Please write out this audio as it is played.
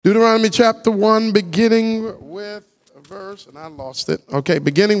Deuteronomy chapter 1, beginning with a verse, and I lost it. Okay,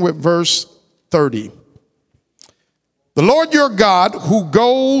 beginning with verse 30. The Lord your God who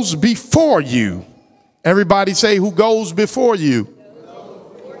goes before you. Everybody say, who goes before you.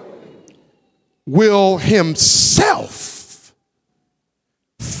 Will himself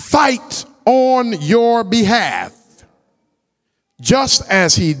fight on your behalf, just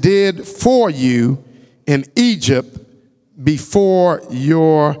as he did for you in Egypt before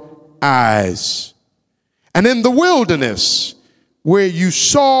your eyes. And in the wilderness, where you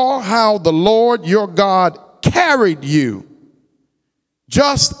saw how the Lord your God carried you,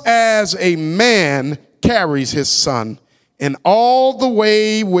 just as a man carries his son, in all the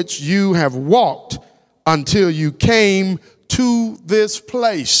way which you have walked until you came to this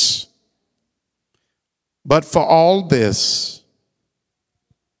place. But for all this,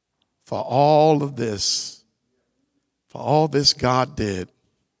 for all this God did,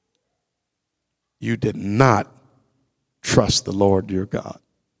 you did not trust the Lord your God,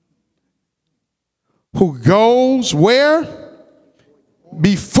 who goes where?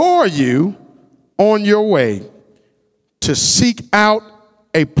 Before you on your way, to seek out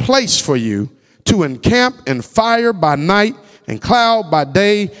a place for you, to encamp in fire by night and cloud by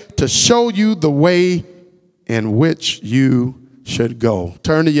day, to show you the way in which you should go.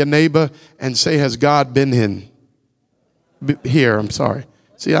 Turn to your neighbor and say, has God been here? I'm sorry.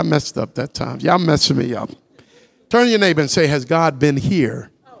 See, I messed up that time. Y'all messing me up. Turn to your neighbor and say, has God been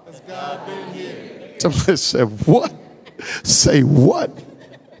here? Has God been here? Somebody said, what? Say what?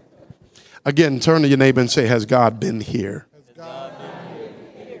 Again, turn to your neighbor and say, has God been here? Has God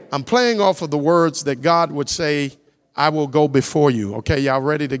been here? I'm playing off of the words that God would say, I will go before you. Okay, y'all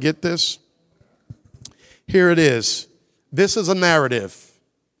ready to get this? Here it is. This is a narrative.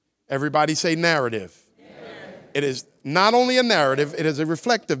 Everybody say narrative. It is not only a narrative, it is a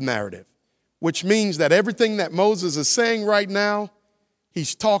reflective narrative, which means that everything that Moses is saying right now,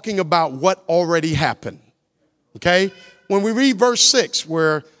 he's talking about what already happened. Okay? When we read verse 6,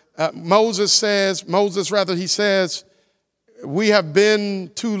 where Moses says, we have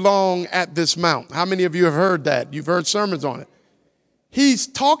been too long at this mount. How many of you have heard that? You've heard sermons on it. He's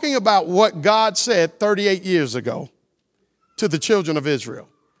talking about what God said 38 years ago to the children of Israel.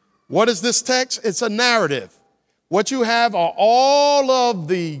 What is this text? It's a narrative. What you have are all of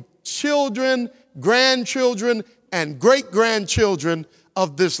the children, grandchildren, and great-grandchildren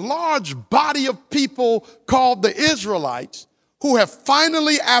of this large body of people called the Israelites, who have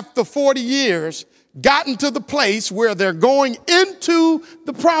finally, after 40 years, gotten to the place where they're going into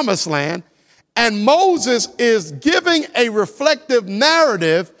the promised land. And Moses is giving a reflective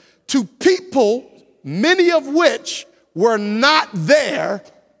narrative to people, many of which were not there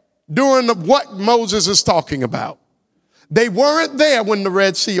during what Moses is talking about. They weren't there when the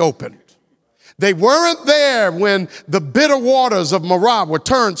Red Sea opened. They weren't there when the bitter waters of Marah were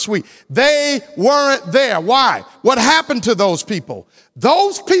turned sweet. They weren't there. Why? What happened to those people?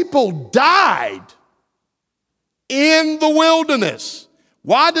 Those people died in the wilderness.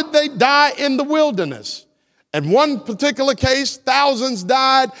 Why did they die in the wilderness? In one particular case, thousands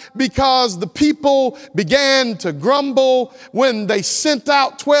died because the people began to grumble when they sent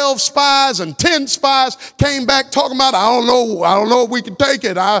out 12 spies and 10 spies came back talking about, I don't know if we can take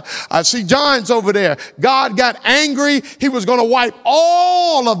it. I see giants over there. God got angry. He was going to wipe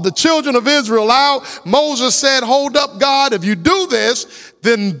all of the children of Israel out. Moses said, hold up, God, if you do this,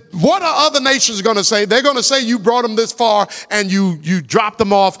 then what are other nations going to say? They're going to say you brought them this far and you dropped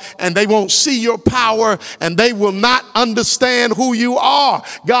them off, and they won't see your power and they will not understand who you are.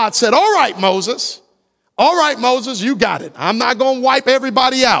 God said, all right, Moses, you got it. I'm not going to wipe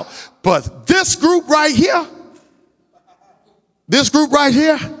everybody out. But this group right here,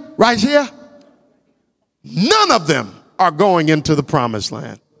 none of them are going into the promised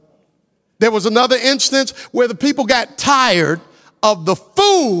land. There was another instance where the people got tired of the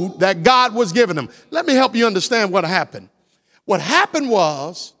food that God was giving them. Let me help you understand what happened. What happened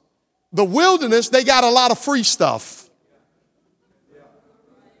was the wilderness, they got a lot of free stuff.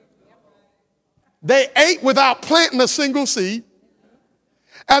 They ate without planting a single seed.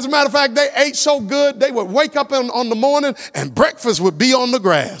 As a matter of fact, they ate so good, they would wake up on the morning and breakfast would be on the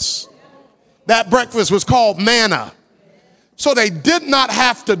grass. That breakfast was called manna. So they did not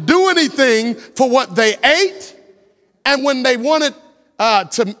have to do anything for what they ate. And when they wanted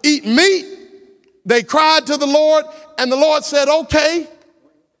to eat meat, they cried to the Lord, and the Lord said, okay,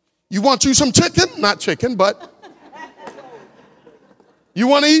 you want you some chicken? Not chicken, but you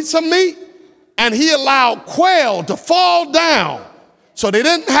want to eat some meat? And he allowed quail to fall down. So they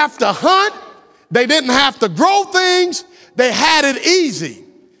didn't have to hunt. They didn't have to grow things. They had it easy.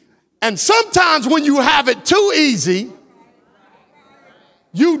 And sometimes when you have it too easy,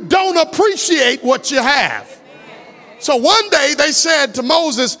 you don't appreciate what you have. So one day they said to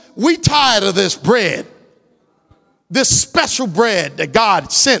Moses, we tired of this bread. This special bread that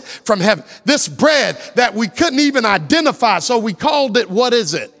God sent from heaven. This bread that we couldn't even identify. So we called it, what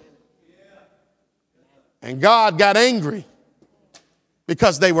is it? And God got angry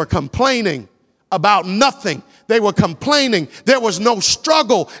because they were complaining about nothing. They were complaining. There was no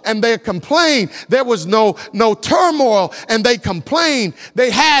struggle, and they complained. There was no turmoil, and they complained.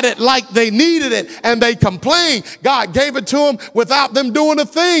 They had it like they needed it, and they complained. God gave it to them without them doing a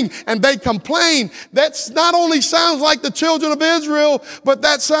thing, and they complained. That's not only sounds like the children of Israel, but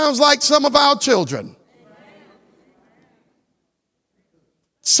that sounds like some of our children.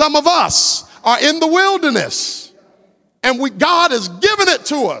 Some of us are in the wilderness, and God has given it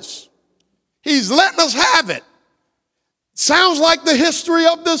to us. He's letting us have it. Sounds like the history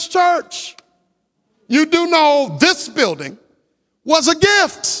of this church. You do know this building was a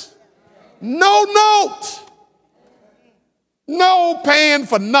gift. No note. No paying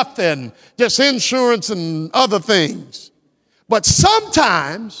for nothing. Just insurance and other things. But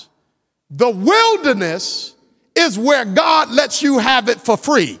sometimes the wilderness is where God lets you have it for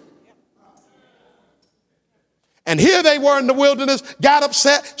free. And here they were in the wilderness, got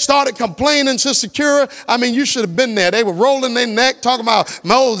upset, started complaining to Secura. I mean, you should have been there. They were rolling their neck, talking about,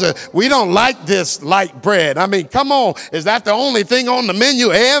 Moses, we don't like this light bread. I mean, come on. Is that the only thing on the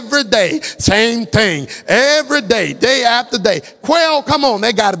menu? Every day, same thing. Every day, day after day. Quail, come on.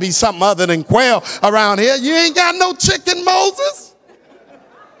 There got to be something other than quail around here. You ain't got no chicken, Moses.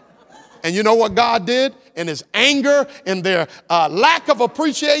 And you know what God did? In his anger, in their lack of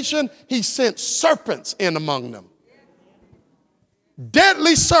appreciation, he sent serpents in among them.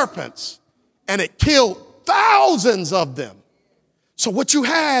 Deadly serpents, and it killed thousands of them. So what you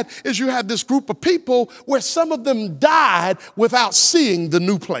had is you had this group of people where some of them died without seeing the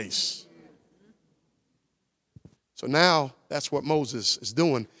new place. So now that's what Moses is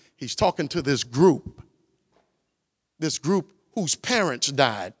doing. He's talking to this group whose parents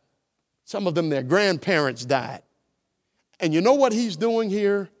died. Some of them, their grandparents died. And you know what he's doing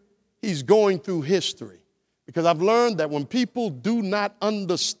here? He's going through history. Because I've learned that when people do not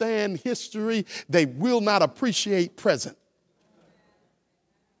understand history, they will not appreciate present.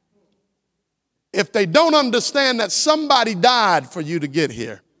 If they don't understand that somebody died for you to get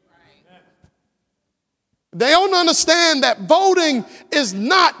here, they don't understand that voting is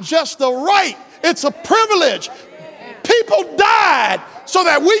not just a right, it's a privilege. People died so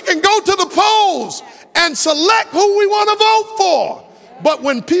that we can go to the polls and select who we want to vote for. But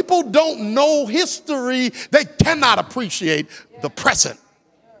when people don't know history, they cannot appreciate the present.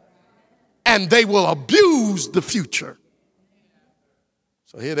 And they will abuse the future.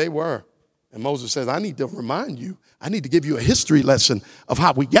 So here they were. And Moses says, I need to remind you. I need to give you a history lesson of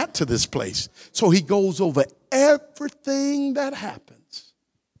how we got to this place. So he goes over everything that happens.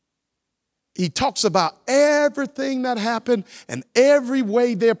 He talks about everything that happened and every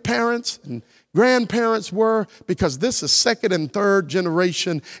way their parents and grandparents were, because this is second and third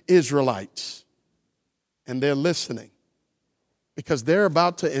generation Israelites. And they're listening because they're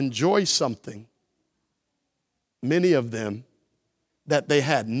about to enjoy something, many of them, that they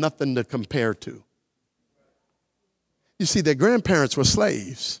had nothing to compare to. You see, their grandparents were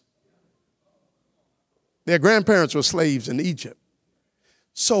slaves. Their grandparents were slaves in Egypt.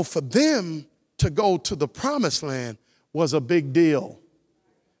 So for them to go to the promised land was a big deal,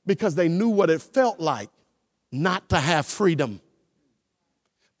 because they knew what it felt like not to have freedom.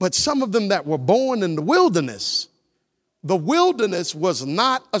 But some of them that were born in the wilderness was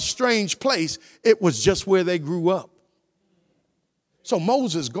not a strange place. It was just where they grew up. So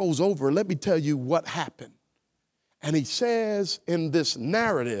Moses goes over, let me tell you what happened. And he says in this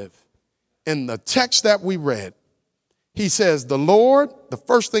narrative, in the text that we read, he says, the Lord, the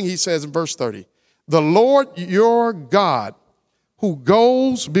first thing he says in verse 30, the Lord your God who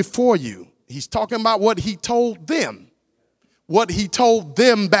goes before you. He's talking about what he told them. What he told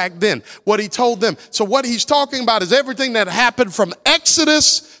them back then. What he told them. So what he's talking about is everything that happened from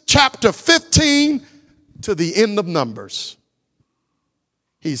Exodus chapter 15 to the end of Numbers.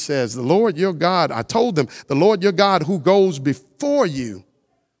 He says, the Lord your God, I told them, the Lord your God who goes before you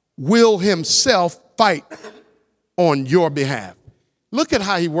will himself fight on your behalf. Look at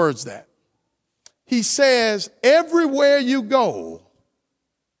how he words that. He says, everywhere you go,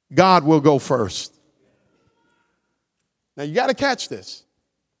 God will go first. Now you got to catch this.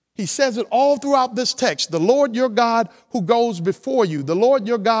 He says it all throughout this text. The Lord your God who goes before you. The Lord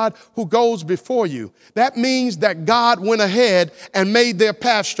your God who goes before you. That means that God went ahead and made their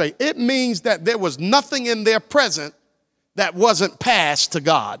path straight. It means that there was nothing in their present that wasn't passed to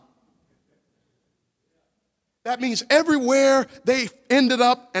God. That means everywhere they ended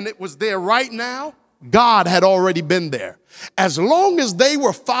up and it was there right now, God had already been there. As long as they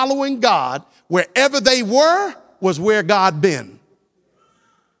were following God, wherever they were was where God been.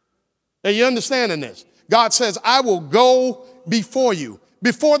 Are you understanding this? God says, I will go before you.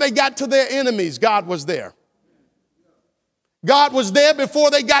 Before they got to their enemies, God was there. God was there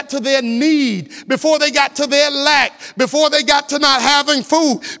before they got to their need, before they got to their lack, before they got to not having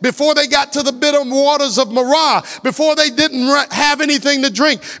food, before they got to the bitter waters of Marah, before they didn't have anything to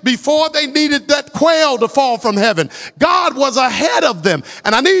drink, before they needed that quail to fall from heaven. God was ahead of them.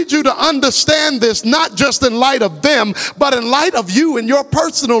 And I need you to understand this, not just in light of them, but in light of you in your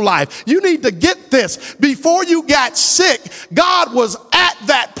personal life. You need to get this. Before you got sick, God was at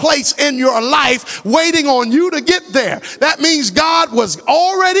that place in your life waiting on you to get there. That means God was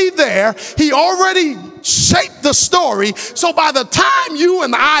already there. He already shaped the story. So by the time you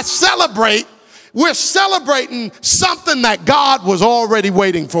and I celebrate, we're celebrating something that God was already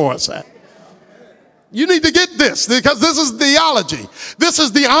waiting for us at. You need to get this because this is theology. This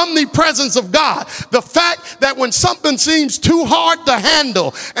is the omnipresence of God. The fact that when something seems too hard to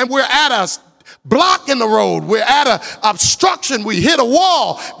handle and we're at a block in the road, we're at an obstruction, we hit a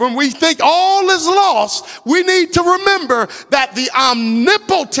wall, when we think all is lost, we need to remember that the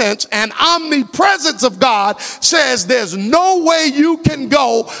omnipotence and omnipresence of God says there's no way you can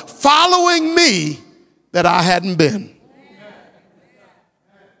go following me that I hadn't been.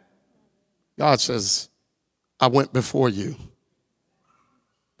 God says, I went before you.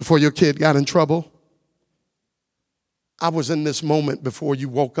 Before your kid got in trouble, I was in this moment before you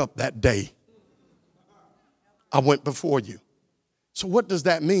woke up that day. I went before you. So what does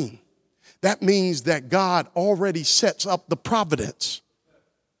that mean? That means that God already sets up the providence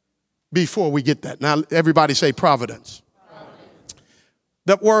before we get that. Now, everybody say providence.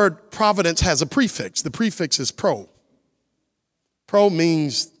 That word providence has a prefix. The prefix is pro. Pro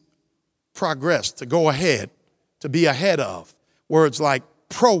means progress, to go ahead, to be ahead of. Words like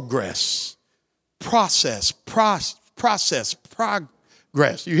progress, process, progress.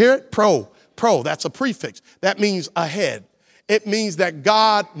 You hear it? Pro, that's a prefix. That means ahead. It means that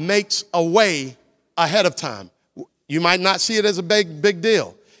God makes a way ahead of time. You might not see it as a big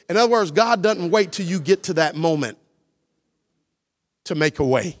deal. In other words, God doesn't wait till you get to that moment to make a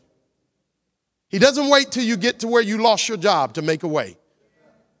way. He doesn't wait till you get to where you lost your job to make a way.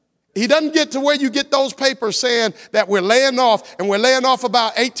 He doesn't get to where you get those papers saying that we're laying off and we're laying off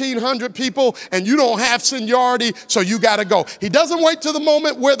about 1,800 people and you don't have seniority, so you got to go. He doesn't wait to the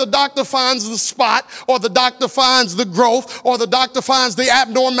moment where the doctor finds the spot or the doctor finds the growth or the doctor finds the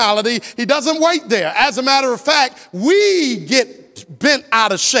abnormality. He doesn't wait there. As a matter of fact, we get bent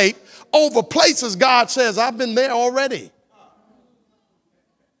out of shape over places God says, I've been there already.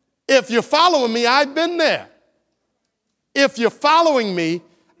 If you're following me, I've been there. If you're following me,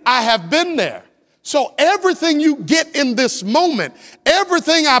 I have been there. So everything you get in this moment,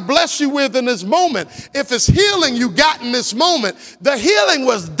 everything I bless you with in this moment, if it's healing you got in this moment, the healing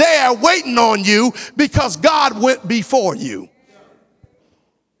was there waiting on you because God went before you.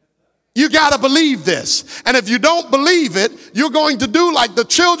 You got to believe this. And if you don't believe it, you're going to do like the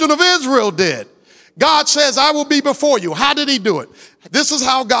children of Israel did. God says, I will be before you. How did he do it? This is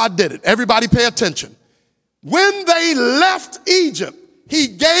how God did it. Everybody pay attention. When they left Egypt, he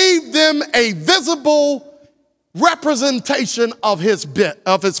gave them a visible representation of his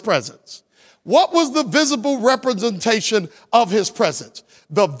presence. What was the visible representation of his presence?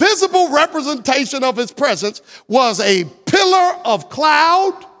 The visible representation of his presence was a pillar of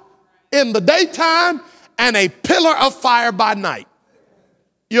cloud in the daytime and a pillar of fire by night.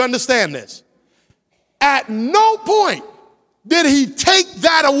 You understand this? At no point did he take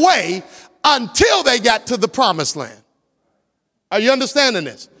that away until they got to the promised land. Are you understanding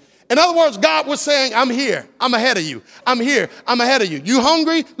this? In other words, God was saying, I'm here. I'm ahead of you. I'm here. I'm ahead of you. You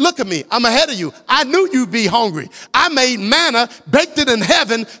hungry? Look at me. I'm ahead of you. I knew you'd be hungry. I made manna, baked it in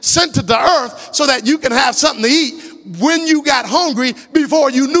heaven, sent it to earth so that you can have something to eat when you got hungry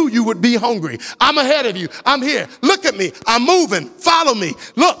before you knew you would be hungry. I'm ahead of you. I'm here. Look at me. I'm moving. Follow me.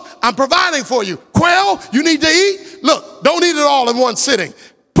 Look, I'm providing for you. Quail, you need to eat? Look, don't eat it all in one sitting.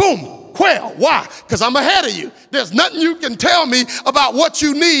 Boom. Quail. Why? Because I'm ahead of you. There's nothing you can tell me about what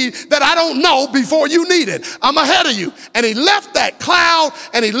you need that I don't know before you need it. I'm ahead of you. And he left that cloud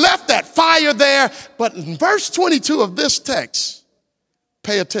and he left that fire there. But in verse 22 of this text,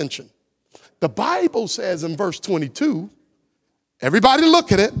 Pay attention. The Bible says in verse 22, everybody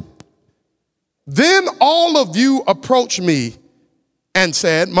look at it. Then all of you approached me and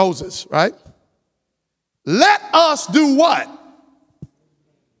said, Moses, right? Let us do what?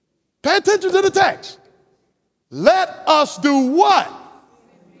 Pay attention to the text. Let us do what?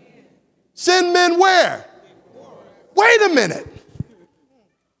 Send men where? Wait a minute.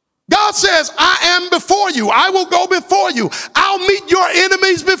 God says, I am before you. I will go before you. I'll meet your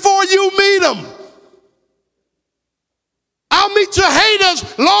enemies before you meet them. I'll meet your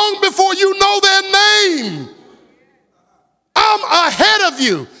haters long before you know their name. I'm ahead of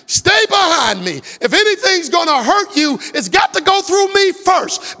you. Stay behind me. If anything's going to hurt you, it's got to go through me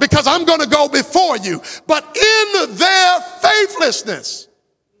first because I'm going to go before you. But in their faithlessness,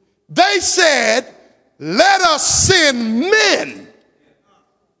 they said, let us send men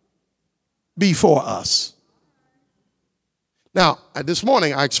before us. Now, this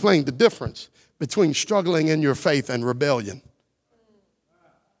morning I explained the difference between struggling in your faith and rebellion.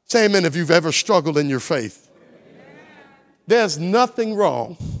 Say amen if you've ever struggled in your faith. There's nothing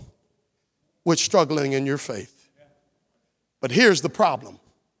wrong with struggling in your faith. But here's the problem.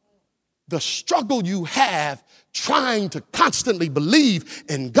 The struggle you have trying to constantly believe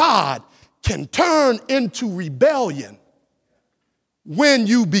in God can turn into rebellion when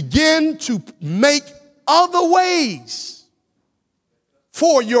you begin to make other ways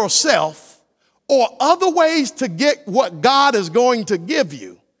for yourself or other ways to get what God is going to give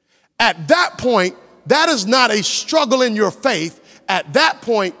you. At that point, that is not a struggle in your faith. At that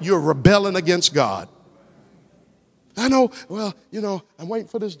point, you're rebelling against God. I know, well, I'm waiting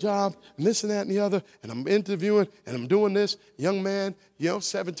for this job and this and that and the other, and I'm interviewing and I'm doing this. Young man,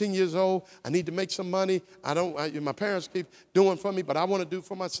 17 years old. I need to make some money. My parents keep doing for me, but I want to do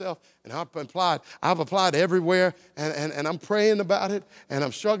for myself. And I've applied everywhere, and I'm praying about it, and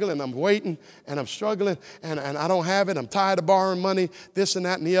I'm struggling, I'm waiting, and I'm struggling, and I don't have it. I'm tired of borrowing money, this and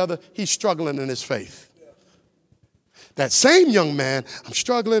that and the other. He's struggling in his faith. That same young man, I'm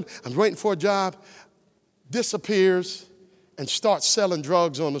struggling, I'm waiting for a job, disappears and starts selling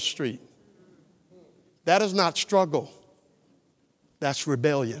drugs on the street. That is not struggle. That's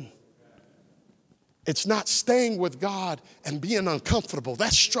rebellion. It's not staying with God and being uncomfortable.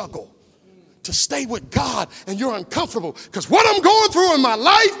 That's struggle. To stay with God and you're uncomfortable because what I'm going through in my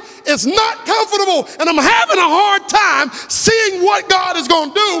life is not comfortable and I'm having a hard time seeing what God is going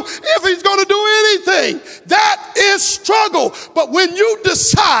to do if he's going to do anything. That is struggle. But when you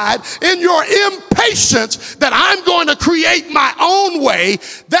decide in your impatience that I'm going to create my own way,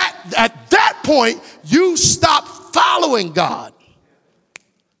 that at that point you stop following God.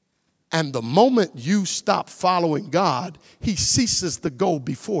 And the moment you stop following God, he ceases to go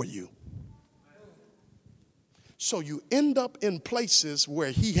before you. So you end up in places where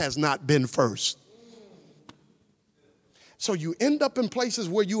he has not been first. So you end up in places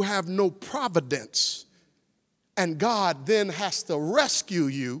where you have no providence. And God then has to rescue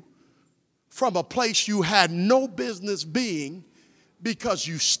you from a place you had no business being because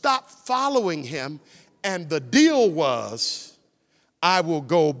you stopped following him. And the deal was, I will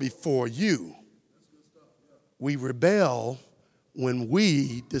go before you. We rebel when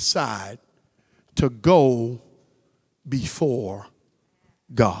we decide to go before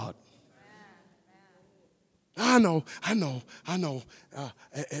God. I know.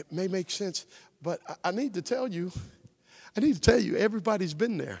 It may make sense, but I need to tell you, everybody's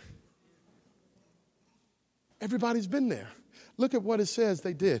been there. Everybody's been there. Look at what it says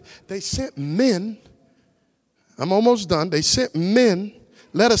they did. They sent men. I'm almost done. They sent men.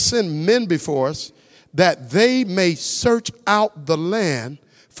 Let us send men before us that they may search out the land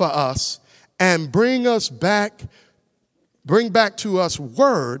for us and bring back to us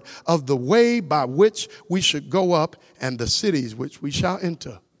word of the way by which we should go up and the cities which we shall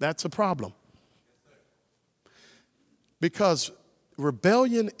enter. That's a problem. Because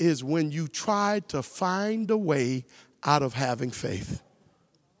rebellion is when you try to find a way out of having faith.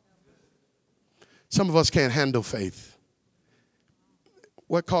 Some of us can't handle faith.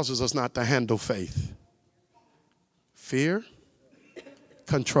 What causes us not to handle faith? Fear,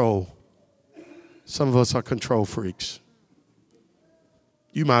 control. Some of us are control freaks.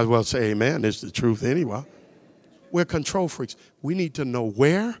 You might as well say amen. It's the truth anyway. We're control freaks. We need to know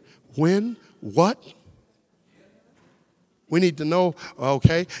where, when, what. We need to know,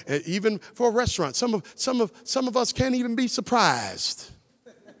 okay, even for a restaurant. Some of us can't even be surprised.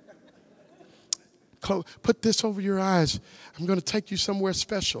 Put this over your eyes. I'm going to take you somewhere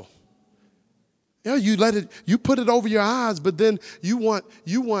special. Yeah, you put it over your eyes, but then you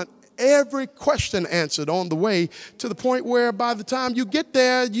want every question answered on the way, to the point where by the time you get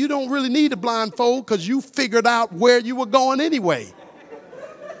there, you don't really need a blindfold because you figured out where you were going anyway.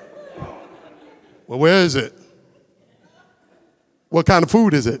 Well, where is it? What kind of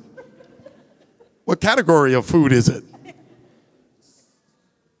food is it? What category of food is it?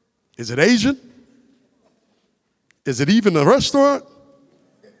 Is it Asian? Is it even a restaurant?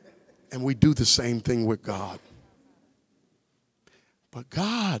 And we do the same thing with God. But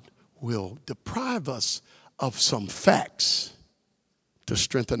God will deprive us of some facts to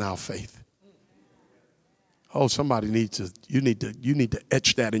strengthen our faith. Oh, somebody needs to, you need to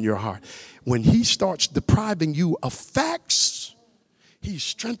etch that in your heart. When he starts depriving you of facts, he's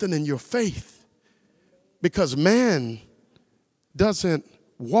strengthening your faith. Because man doesn't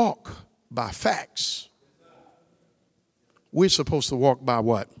walk by facts. We're supposed to walk by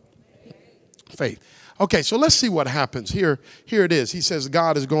what? Faith. Okay, so let's see what happens. Here it is. He says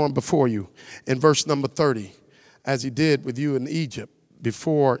God is going before you in verse number 30, as he did with you in Egypt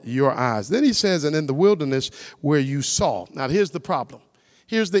before your eyes. Then he says, and in the wilderness where you saw. Now, here's the problem.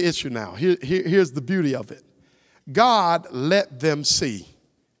 Here's the issue now. Here's the beauty of it. God let them see.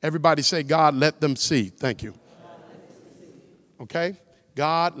 Everybody say, God let them see. Thank you. Okay?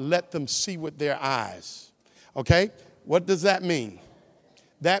 God let them see with their eyes. Okay? What does that mean?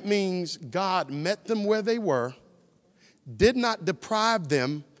 That means God met them where they were, did not deprive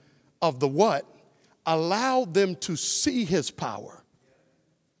them of the what, allowed them to see his power.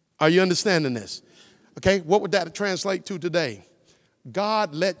 Are you understanding this? Okay, what would that translate to today?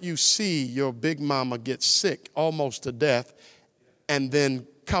 God let you see your big mama get sick almost to death and then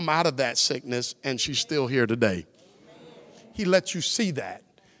come out of that sickness and she's still here today. He let you see that.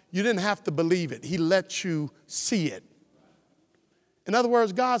 You didn't have to believe it. He let you see it. In other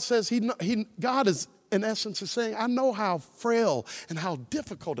words, God says God is in essence is saying, I know how frail and how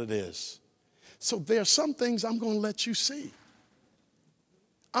difficult it is. So there are some things I'm going to let you see.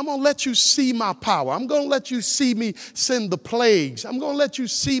 I'm going to let you see my power. I'm going to let you see me send the plagues. I'm going to let you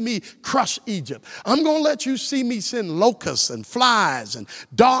see me crush Egypt. I'm going to let you see me send locusts and flies and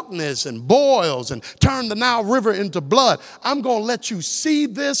darkness and boils and turn the Nile River into blood. I'm going to let you see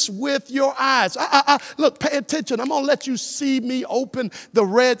this with your eyes. Look, pay attention. I'm going to let you see me open the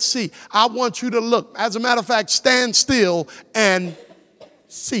Red Sea. I want you to look. As a matter of fact, stand still and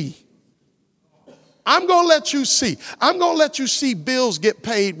see. I'm going to let you see. I'm going to let you see bills get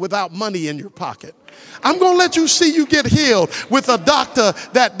paid without money in your pocket. I'm going to let you see you get healed with a doctor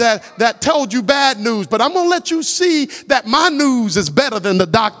that told you bad news. But I'm going to let you see that my news is better than the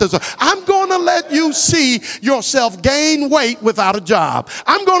doctor's. I'm going to let you see yourself gain weight without a job.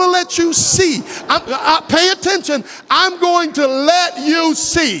 I'm going to let you see. Pay attention. I'm going to let you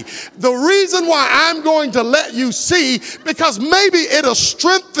see. The reason why I'm going to let you see, because maybe it'll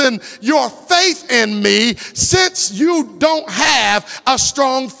strengthen your faith in me since you don't have a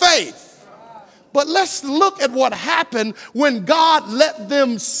strong faith. But let's look at what happened when God let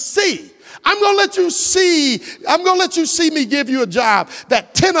them see. I'm going to let you see. I'm going to let you see me give you a job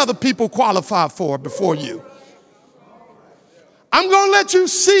that 10 other people qualify for before you. I'm going to let you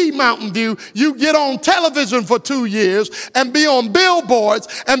see, Mountain View, you get on television for 2 years and be on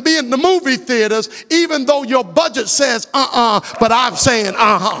billboards and be in the movie theaters, even though your budget says but I'm saying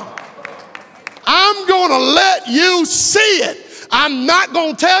I'm going to let you see it. I'm not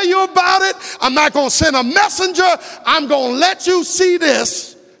going to tell you about it. I'm not going to send a messenger. I'm going to let you see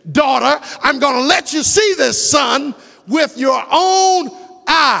this, daughter. I'm going to let you see this, son, with your own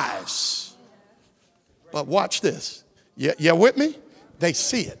eyes. But watch this. You with me? They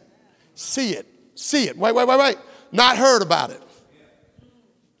see it. See it. See it. Wait. Not heard about it.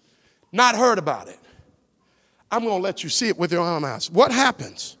 Not heard about it. I'm going to let you see it with your own eyes. What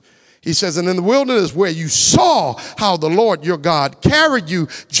happens? He says, and in the wilderness where you saw how the Lord your God carried you,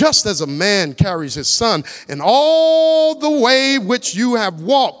 just as a man carries his son, and all the way which you have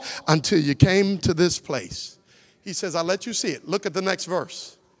walked until you came to this place. He says, I let you see it. Look at the next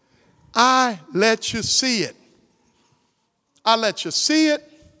verse. I let you see it. I let you see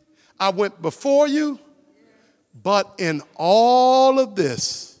it. I went before you. But in all of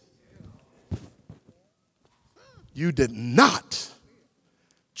this, you did not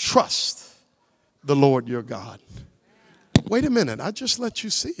trust the Lord your God. Wait a minute. I just let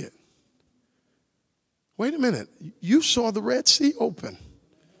you see it. Wait a minute. You saw the Red Sea open.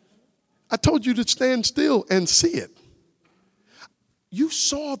 I told you to stand still and see it. You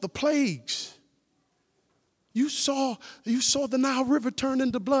saw the plagues. You saw the Nile River turn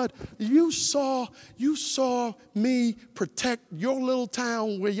into blood. You saw me protect your little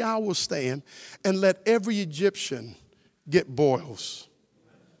town where y'all was staying and let every Egyptian get boils.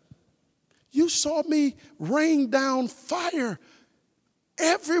 You saw me rain down fire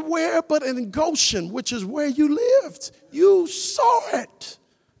everywhere but in Goshen, which is where you lived. You saw it.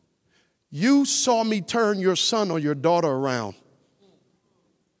 You saw me turn your son or your daughter around.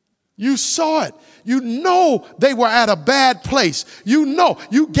 You saw it. You know they were at a bad place. You know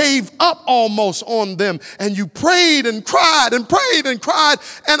you gave up almost on them, and you prayed and cried and prayed and cried,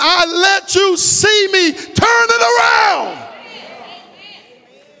 and I let you see me turn it around.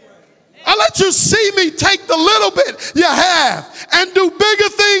 I let you see me take the little bit you have and do bigger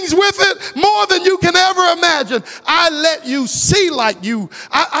things with it, more than you can ever imagine. I let you see like you,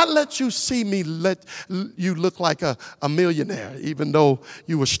 I let you see me let you look like a millionaire, even though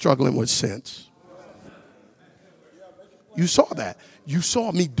you were struggling with sense. You saw that. You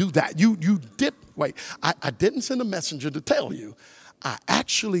saw me do that. You did, wait, I didn't send a messenger to tell you. I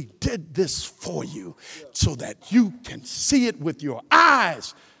actually did this for you so that you can see it with your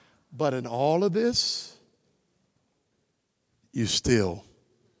eyes. But in all of this, you still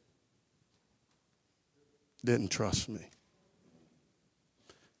didn't trust me.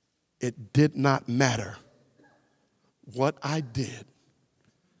 It did not matter what I did.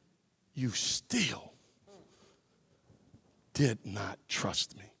 You still did not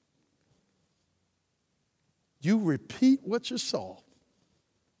trust me. You repeat what you saw.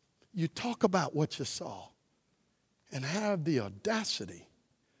 You talk about what you saw and have the audacity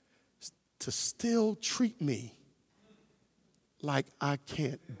to still treat me like I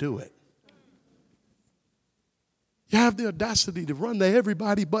can't do it. You have the audacity to run to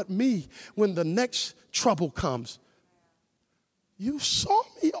everybody but me when the next trouble comes. You saw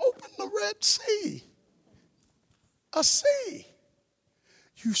me open the Red Sea, a sea.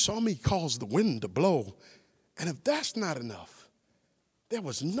 You saw me cause the wind to blow. And if that's not enough, there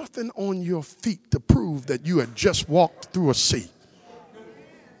was nothing on your feet to prove that you had just walked through a sea.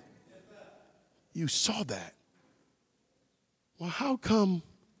 You saw that. Well, how come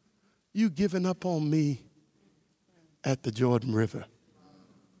you giving up on me at the Jordan River?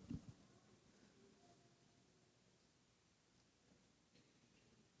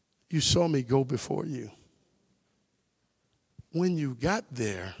 You saw me go before you. When you got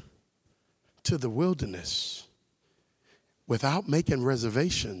there to the wilderness, without making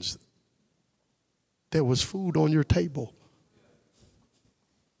reservations, there was food on your table.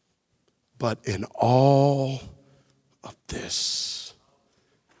 But in all of this,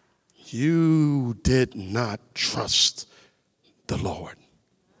 you did not trust the Lord.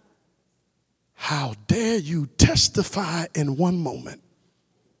 How dare you testify in one moment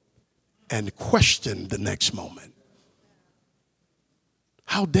and question the next moment?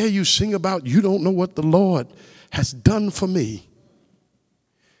 How dare you sing about you don't know what the Lord has done for me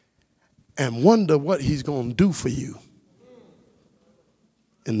and wonder what he's going to do for you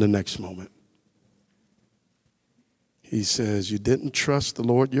in the next moment? He says, you didn't trust the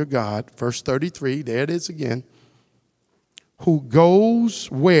Lord your God. Verse 33, there it is again. Who goes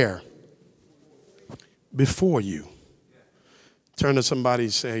where? Before you. Turn to somebody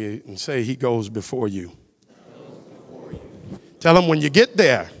and say he goes before you. Tell him when you get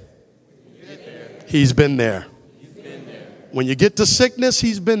there, he's been there. When you get to sickness,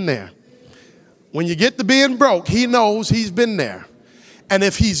 he's been there. When you get to being broke, he knows he's been there. And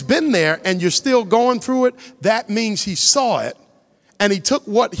if he's been there and you're still going through it, that means he saw it. And he took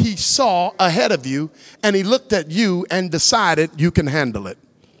what he saw ahead of you and he looked at you and decided you can handle it.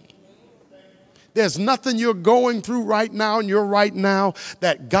 There's nothing you're going through right now and you're right now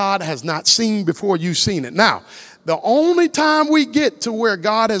that God has not seen before you've seen it. Now, the only time we get to where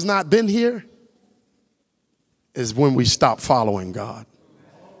God has not been here is when we stop following God.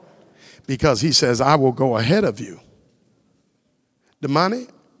 Because he says, I will go ahead of you. Damani,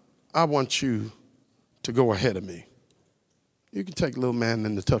 I want you to go ahead of me. You can take a little man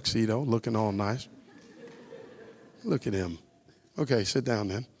in the tuxedo looking all nice. Look at him. Okay, sit down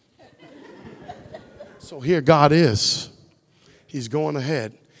then. So here God is. He's going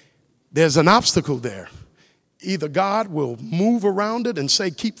ahead. There's an obstacle there. Either God will move around it and say,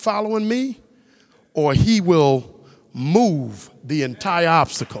 keep following me, or he will move the entire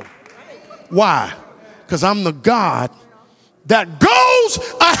obstacle. Why? Because I'm the God that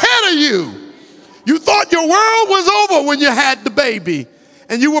goes ahead of you. You thought your world was over when you had the baby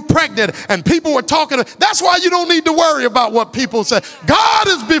and you were pregnant and people were talking. That's why you don't need to worry about what people say. God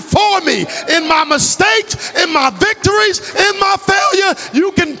is before me in my mistakes, in my victories, in my failure.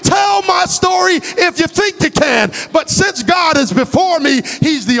 You can tell my story if you think you can. But since God is before me,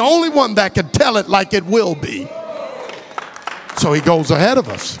 he's the only one that can tell it like it will be. So he goes ahead of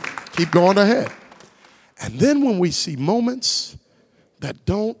us. Keep going ahead. And then when we see moments that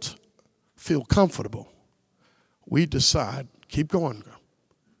don't feel comfortable, we decide, keep going, girl.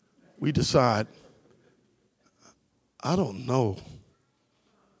 We decide, I don't know.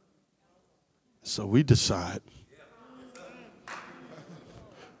 So we decide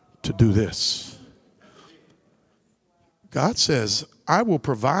to do this. God says, I will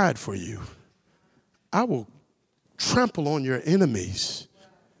provide for you. I will trample on your enemies.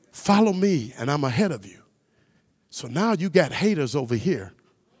 Follow me, and I'm ahead of you. So now you got haters over here.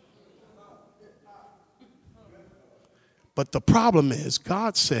 But the problem is,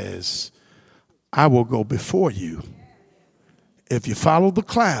 God says, I will go before you. If you follow the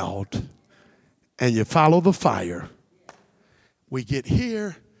cloud and you follow the fire, we get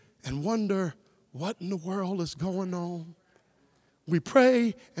here and wonder what in the world is going on. We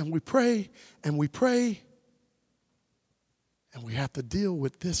pray and we pray and we pray, and we have to deal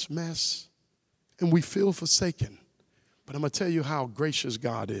with this mess, and we feel forsaken. But I'm going to tell you how gracious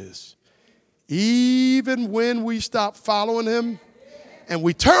God is. Even when we stop following him and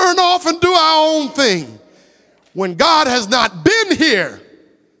we turn off and do our own thing, when God has not been here,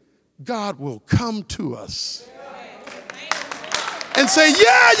 God will come to us and say,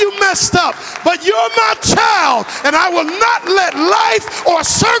 yeah, you messed up, but you're my child, and I will not let life or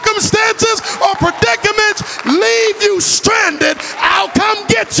circumstances or predicaments leave you stranded. I'll come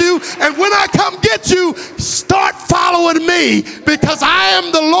get you, and when I come get you, start following me, because I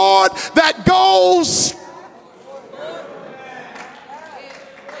am the Lord that goes.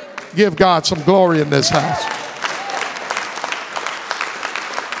 Give God some glory in this house.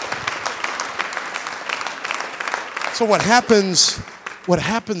 So what happens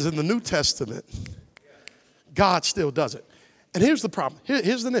in the New Testament, God still does it. And here's the problem.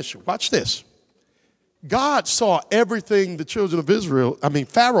 Here's an issue. Watch this. God saw everything the children of Israel,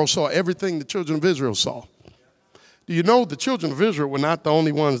 Pharaoh saw everything the children of Israel saw. Do you know the children of Israel were not the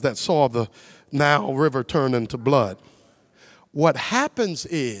only ones that saw the Nile River turn into blood? What happens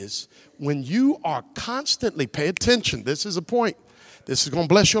is, when you are constantly, pay attention, this is a point, this is going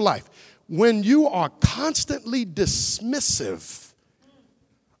to bless your life. When you are constantly dismissive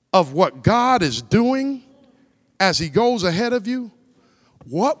of what God is doing as he goes ahead of you,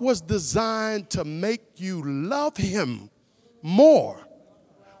 what was designed to make you love him more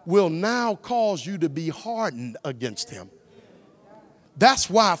will now cause you to be hardened against him. That's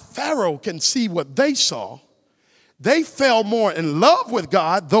why Pharaoh can see what they saw. They fell more in love with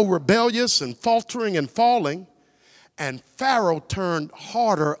God, though rebellious and faltering and falling. And Pharaoh turned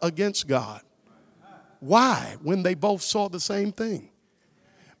harder against God. Why? When they both saw the same thing.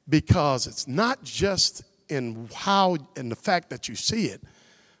 Because it's not just in the fact that you see it,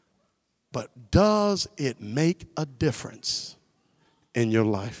 but does it make a difference in your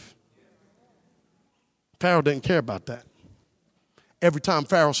life? Pharaoh didn't care about that. Every time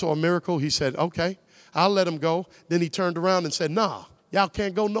Pharaoh saw a miracle, he said, okay, I'll let him go. Then he turned around and said, nah, y'all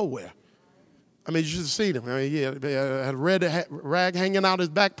can't go nowhere. You should have seen him. He had a red rag hanging out his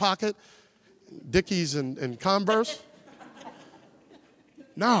back pocket, Dickies and Converse.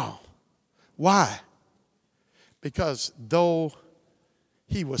 No. Why? Because though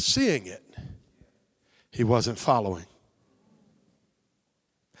he was seeing it, he wasn't following.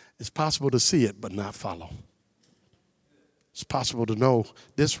 It's possible to see it but not follow. It's possible to know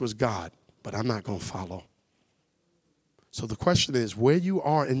this was God, but I'm not going to follow. So the question is, where you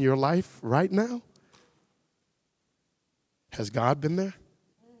are in your life right now, has God been there?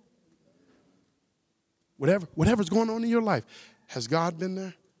 Whatever's going on in your life, has God been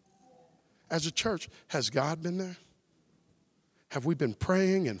there? As a church, has God been there? Have we been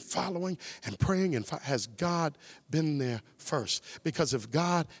praying and following and praying and has God been there first? Because if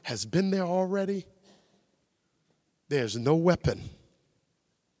God has been there already, there's no weapon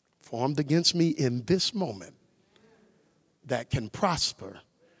formed against me in this moment that can prosper,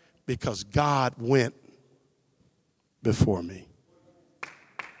 because God went before me.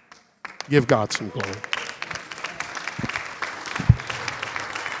 Give God some glory.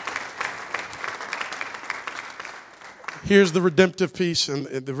 Here's the redemptive piece, and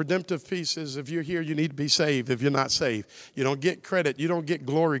the redemptive piece is, if you're here, you need to be saved. If you're not saved, you don't get credit. You don't get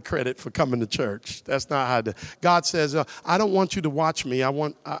glory credit for coming to church. That's not how God says, I don't want you to watch me. I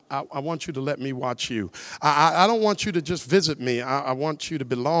want you to let me watch you. I don't want you to just visit me. I want you to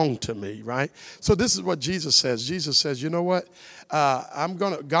belong to me, right? So this is what Jesus says. Jesus says, you know what?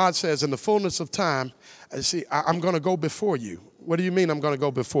 God says, in the fullness of time, I'm going to go before you. What do you mean I'm going to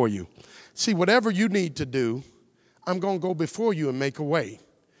go before you? See, whatever you need to do, I'm going to go before you and make a way.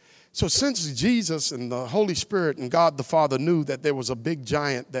 So since Jesus and the Holy Spirit and God the Father knew that there was a big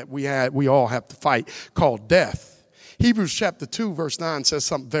giant that we all have to fight called death, Hebrews chapter 2, verse 9 says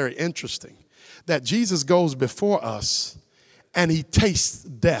something very interesting, that Jesus goes before us and he tastes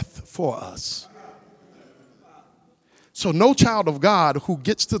death for us. So no child of God who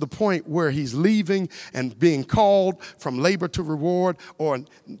gets to the point where he's leaving and being called from labor to reward, or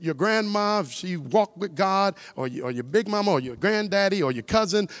your grandma, she walked with God, or your big mama, or your granddaddy, or your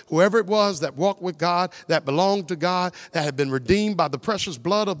cousin, whoever it was that walked with God, that belonged to God, that had been redeemed by the precious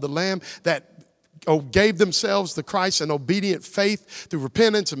blood of the Lamb, that gave themselves to Christ in obedient faith through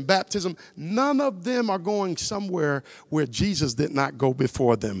repentance and baptism, none of them are going somewhere where Jesus did not go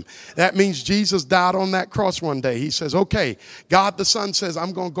before them. That means Jesus died on that cross one day. He says, okay, God the Son says,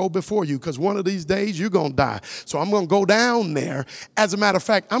 I'm going to go before you because one of these days you're going to die. So I'm going to go down there. As a matter of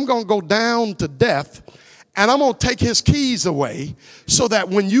fact, I'm going to go down to death, and I'm going to take his keys away so that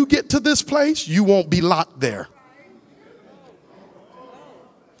when you get to this place, you won't be locked there.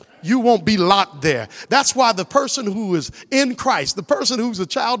 You won't be locked there. That's why the person who is in Christ, the person who's a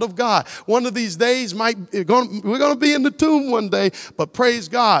child of God, one of these days we're going to be in the tomb one day, but praise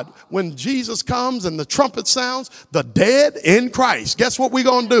God, when Jesus comes and the trumpet sounds, the dead in Christ, guess what we're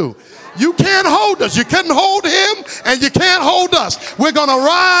going to do? You can't hold us. You couldn't hold him and you can't hold us. We're going to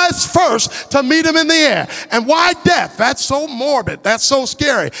rise first to meet him in the air. And why death? That's so morbid. That's so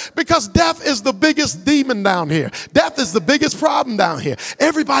scary. Because death is the biggest demon down here. Death is the biggest problem down here.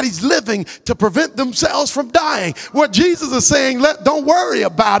 Everybody's living to prevent themselves from dying. What Jesus is saying, don't worry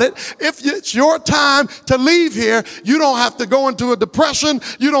about it. If it's your time to leave here, you don't have to go into a depression.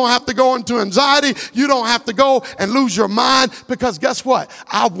 You don't have to go into anxiety. You don't have to go and lose your mind, because guess what?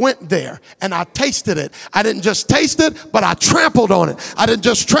 I went there and I tasted it. I didn't just taste it, but I trampled on it. I didn't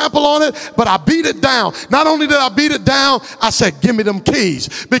just trample on it, but I beat it down. Not only did I beat it down, I said, give me them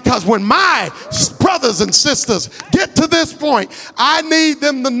keys, because when my brothers and sisters get to this point, I need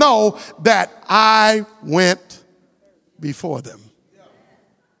them to know that I went before them.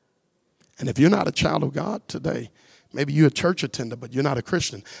 And if you're not a child of God today, maybe you're a church attender, but you're not a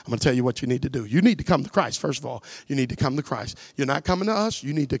Christian, I'm going to tell you what you need to do. You need to come to Christ. First of all, you need to come to Christ. You're not coming to us.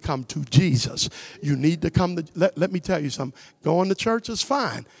 You need to come to Jesus. You need to come to, let me tell you something. Going to church is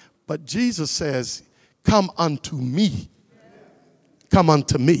fine, but Jesus says, come unto me. Come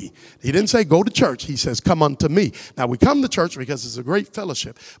unto me. He didn't say go to church. He says come unto me. Now we come to church because it's a great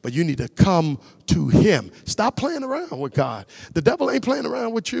fellowship, but you need to come to him. Stop playing around with God. The devil ain't playing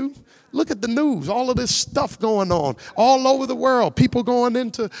around with you. Look at the news, all of this stuff going on all over the world. People going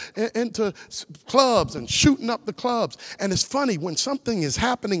into clubs and shooting up the clubs. And it's funny, when something is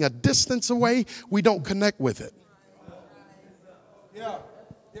happening a distance away, we don't connect with it.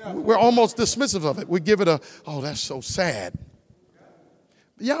 We're almost dismissive of it. We give it oh, that's so sad.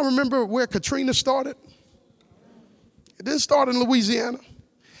 Y'all remember where Katrina started? It didn't start in Louisiana.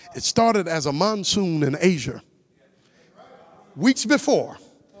 It started as a monsoon in Asia. Weeks before.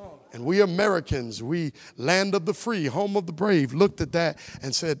 And we Americans, we land of the free, home of the brave, looked at that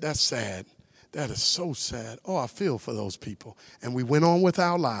and said, that's sad. That is so sad. Oh, I feel for those people. And we went on with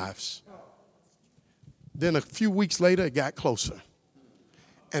our lives. Then a few weeks later, it got closer.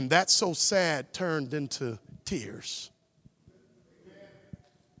 And that so sad turned into tears.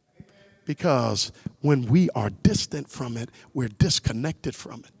 Because when we are distant from it, we're disconnected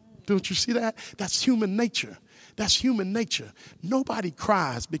from it. Don't you see that? That's human nature. That's human nature. Nobody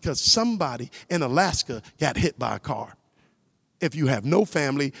cries because somebody in Alaska got hit by a car. If you have no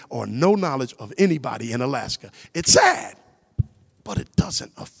family or no knowledge of anybody in Alaska, it's sad, but it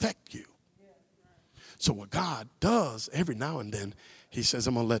doesn't affect you. So what God does every now and then, he says,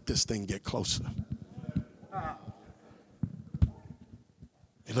 I'm going to let this thing get closer.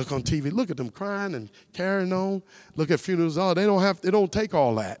 You look on TV, look at them crying and carrying on. Look at funerals. Oh, they don't take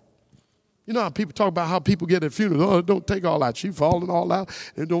all that. You know how people talk about how people get at funerals. Oh, it don't take all that. She falling all out.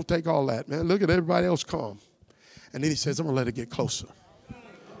 It don't take all that, man. Look at everybody else calm. And then he says, I'm going to let it get closer.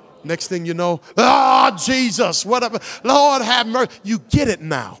 Next thing you know, oh, Jesus, whatever. Lord, have mercy. You get it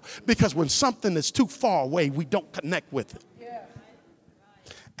now. Because when something is too far away, we don't connect with it.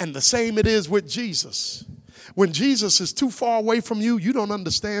 And the same it is with Jesus. When Jesus is too far away from you, you don't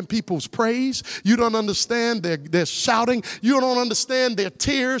understand people's praise. You don't understand their shouting. You don't understand their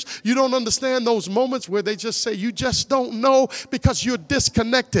tears. You don't understand those moments where they just say, you just don't know, because you're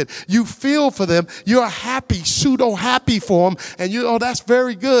disconnected. You feel for them. You're happy, pseudo happy for them. And you, oh, that's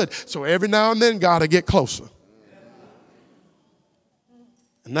very good. So every now and then, God will get closer.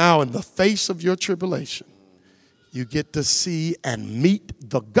 And now in the face of your tribulation, you get to see and meet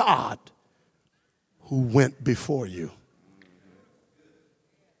the God who went before you.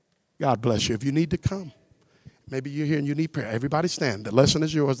 God bless you. If you need to come, maybe you're here and you need prayer. Everybody stand. The lesson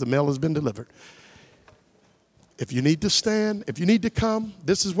is yours. The mail has been delivered. If you need to stand, if you need to come,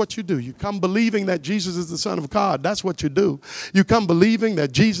 this is what you do. You come believing that Jesus is the Son of God. That's what you do. You come believing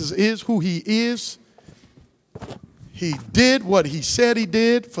that Jesus is who he is. He did what he said he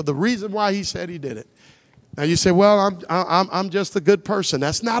did for the reason why he said he did it. Now you say, well, I'm just a good person.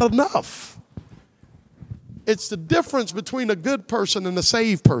 That's not enough. It's the difference between a good person and a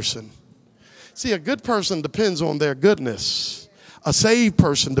saved person. See, a good person depends on their goodness. A saved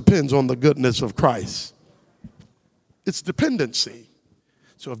person depends on the goodness of Christ. It's dependency.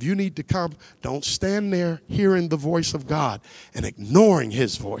 So if you need to come, don't stand there hearing the voice of God and ignoring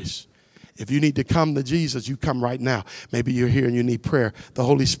his voice. If you need to come to Jesus, you come right now. Maybe you're here and you need prayer. The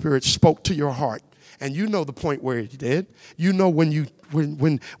Holy Spirit spoke to your heart. And you know the point where he did. You know when you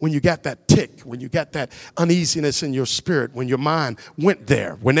got that tick, when you got that uneasiness in your spirit, when your mind went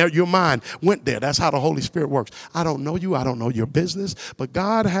there, your mind went there. That's how the Holy Spirit works. I don't know you. I don't know your business. But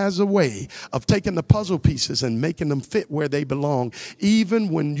God has a way of taking the puzzle pieces and making them fit where they belong. Even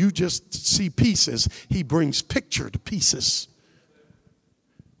when you just see pieces, he brings picture to pieces.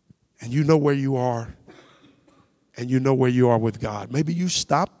 And you know where you are. And you know where you are with God. Maybe you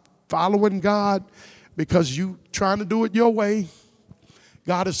stop following God because you trying to do it your way.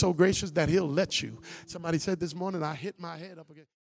 God is so gracious that he'll let you. Somebody said this morning, I hit my head up again.